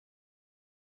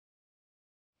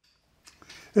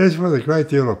It is with a great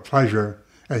deal of pleasure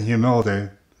and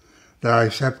humility that I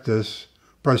accept this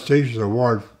prestigious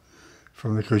award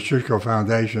from the Kosciuszko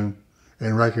Foundation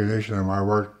in recognition of my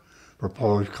work for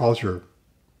Polish culture.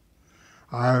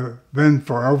 I've been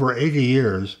for over 80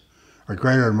 years a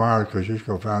great admirer of the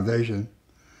Kosciuszko Foundation,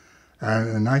 and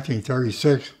in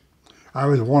 1936 I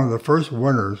was one of the first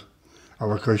winners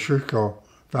of a Kosciuszko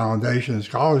Foundation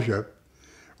scholarship,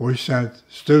 which sent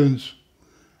students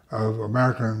of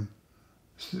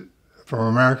from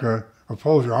America of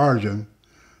Polish origin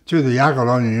to the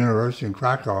Jagiellonian University in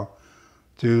Krakow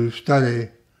to study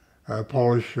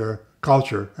Polish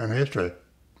culture and history.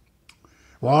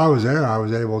 While I was there, I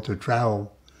was able to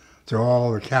travel to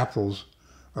all the capitals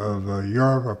of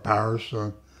Europe, of Paris,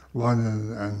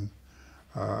 London,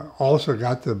 and also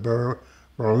got to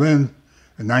Berlin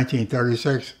in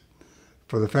 1936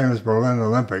 for the famous Berlin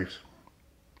Olympics.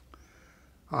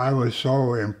 I was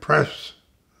so impressed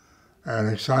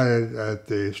and excited at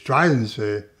the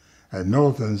stridency and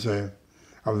militancy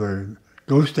of the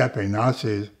goose-stepping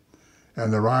Nazis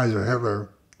and the rise of Hitler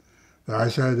that I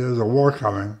said there's a war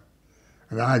coming,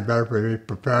 and I'd better be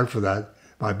prepared for that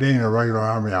by being a regular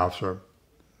Army officer.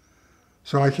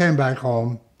 So I came back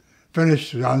home,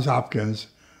 finished Johns Hopkins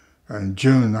in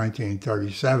June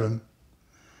 1937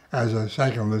 as a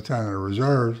second lieutenant of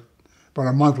reserves, but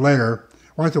a month later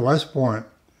went to West Point,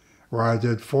 where I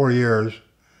did 4 years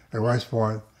at West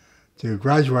Point to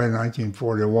graduate in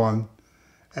 1941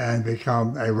 and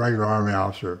become a regular Army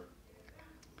officer.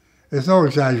 It's no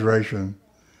exaggeration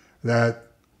that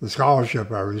the scholarship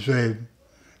I received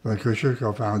from the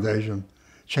Kosciuszko Foundation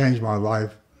changed my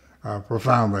life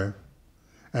profoundly.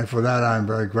 And for that, I'm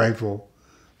very grateful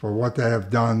for what they have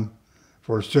done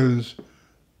for students,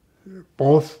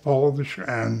 both Polish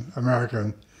and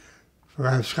American, who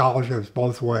have scholarships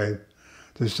both ways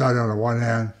to study, on the one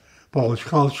hand, Polish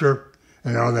culture,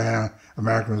 and on the other hand,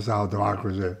 American-style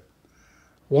democracy.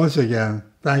 Once again,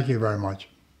 thank you very much.